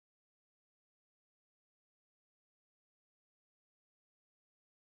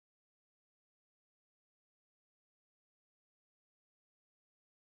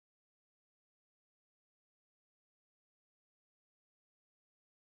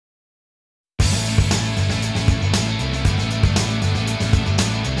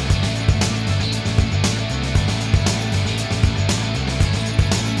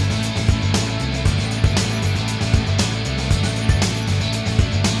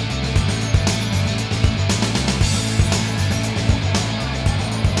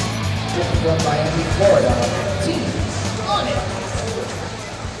Florida teams on it.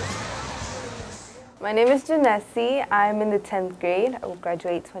 My name is Janesi. I'm in the 10th grade. I will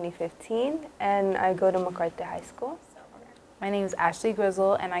graduate 2015, and I go to MacArthur High School. My name is Ashley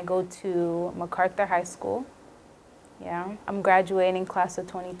Grizzle, and I go to MacArthur High School. Yeah, I'm graduating class of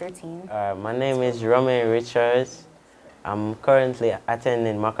 2013. My name is Romain Richards. I'm currently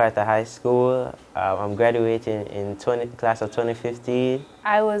attending MacArthur High School. I'm graduating in class of 2015.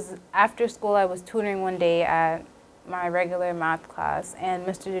 After school, I was tutoring one day at my regular math class, and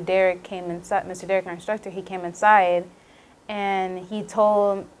Mr. Derek came inside. Mr. Derek, our instructor, he came inside, and he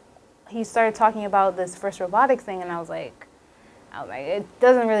started talking about this first robotics thing, and I was like, it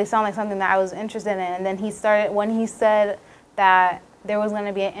doesn't really sound like something that I was interested in. And then when he said that there was going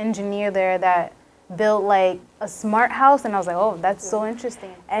to be an engineer there that built like a smart house, and I was like, oh, that's so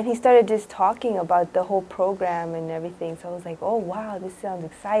interesting. And he started just talking about the whole program and everything, so I was like, oh wow, this sounds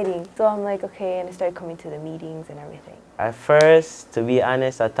exciting. So I'm like, okay, and I started coming to the meetings and everything. At first, to be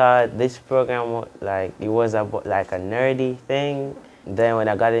honest, I thought this program it was like a nerdy thing. Then when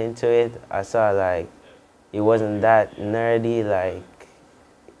I got into it, I saw like it wasn't that nerdy. Like,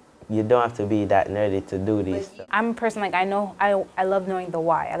 you don't have to be that nerdy to do these stuff. I'm a person, like, I love knowing the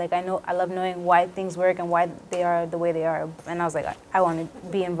why. I love knowing why things work and why they are the way they are. And I was like, I want to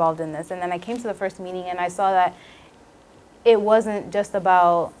be involved in this. And then I came to the first meeting, and I saw that it wasn't just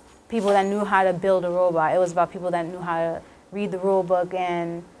about people that knew how to build a robot. It was about people that knew how to read the rule book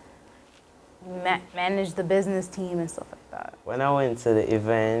and manage the business team and stuff like that. When I went to the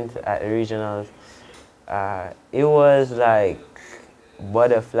event at the regionals, it was like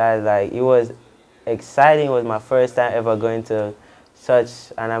butterflies. Like, it was exciting. It was my first time ever going to such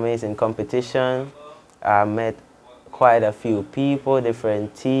an amazing competition. I met quite a few people,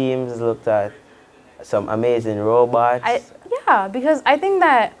 different teams, looked at some amazing robots. Yeah, because I think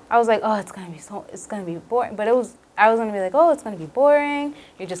that I was like, oh, it's gonna be boring. But I was gonna be like, oh, it's gonna be boring.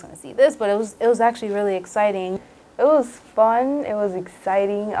 You're just gonna see this. But it was actually really exciting. It was fun, it was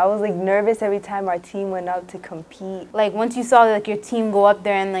exciting. I was like nervous every time our team went out to compete. Like, once you saw like your team go up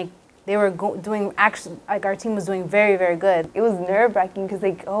there and like they were our team was doing very, very good. It was nerve-wracking because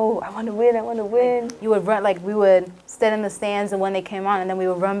like, oh, I want to win, I want to win. You would run, like we would stand in the stands and when they came on, and then we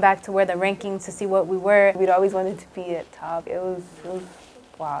would run back to where the rankings to see what we were. We'd always wanted to be at top. It was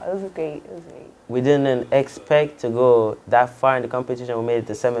wow, it was great, it was great. We didn't expect to go that far in the competition. We made it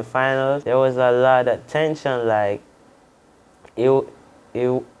to semifinals. There was a lot of tension. Like, it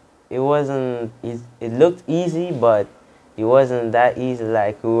wasn't. It looked easy, but it wasn't that easy.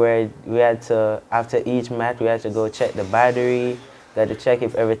 Like, we had to, after each match, we had to go check the battery. We had to check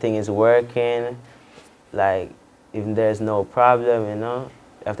if everything is working. Like, if there's no problem, you know.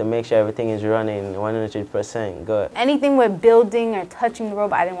 You have to make sure everything is running 100% good. Anything with building or touching the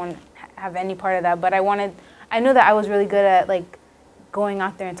robot, I didn't want to have any part of that. But I know that I was really good at like going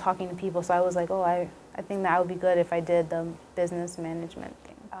out there and talking to people. So I was like, oh, I think that I would be good if I did the business management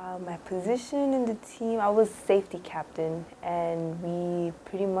thing. My position in the team, I was safety captain, and we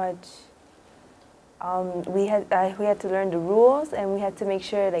pretty much we had to learn the rules, and we had to make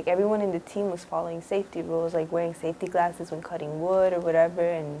sure like everyone in the team was following safety rules, like wearing safety glasses when cutting wood or whatever,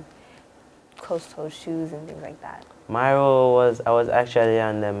 and closed-toed shoes and things like that. My role was, I was actually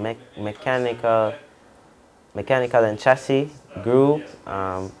on the mechanical and chassis group.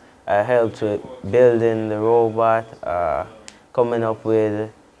 I helped with building the robot, coming up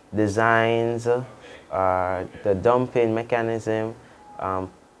with designs, the dumping mechanism,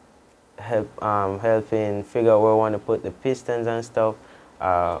 helping figure out where we want to put the pistons and stuff,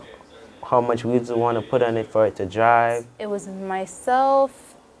 how much wheels we want to put on it for it to drive. It was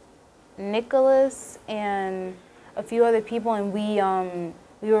myself, Nicholas, and a few other people, and we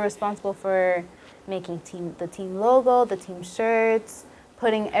were responsible for making the team logo, the team shirts,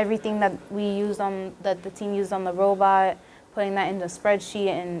 putting everything that the team used on the robot, putting that in the spreadsheet,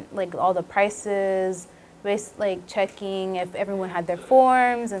 and like all the prices, like checking if everyone had their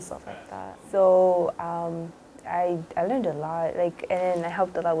forms and stuff like that. So I learned a lot, like, and I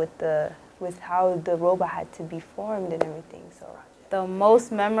helped a lot with how the robot had to be formed and everything. So the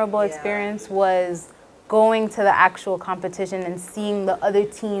most memorable experience was going to the actual competition and seeing the other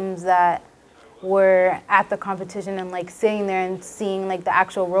teams that were at the competition, and like sitting there and seeing like the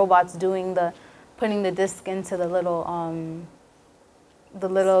actual robots putting the disc into the little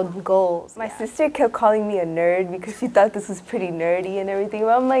goals. My sister kept calling me a nerd because she thought this was pretty nerdy and everything,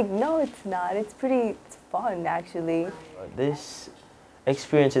 but I'm like, no, it's not. It's fun, actually. This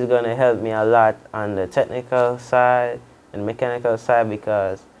experience is going to help me a lot on the technical side and mechanical side,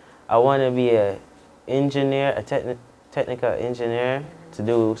 because I want to be an engineer, a technical engineer, to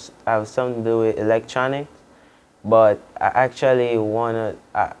do, have something to do with electronics, but I actually want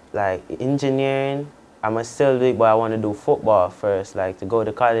to, like engineering, I must still do it, but I want to do football first, like to go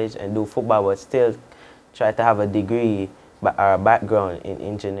to college and do football, but still try to have a degree or a background in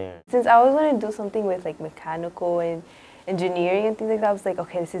engineering. Since I always wanted to do something with like mechanical and engineering and things like that, I was like,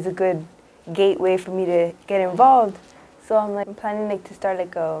 okay, this is a good gateway for me to get involved. So I'm planning like to start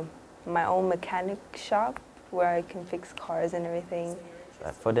like my own mechanic shop where I can fix cars and everything.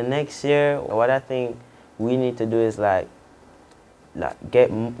 For the next year, what I think we need to do is like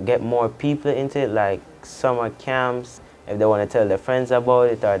get more people into it, like summer camps, if they want to tell their friends about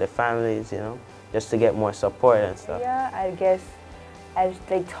it or their families, you know, just to get more support and stuff. Yeah, I guess I'd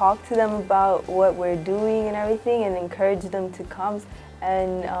like talk to them about what we're doing and everything and encourage them to come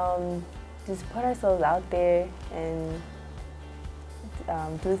and just put ourselves out there and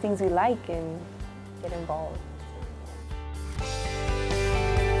do things we like and get involved.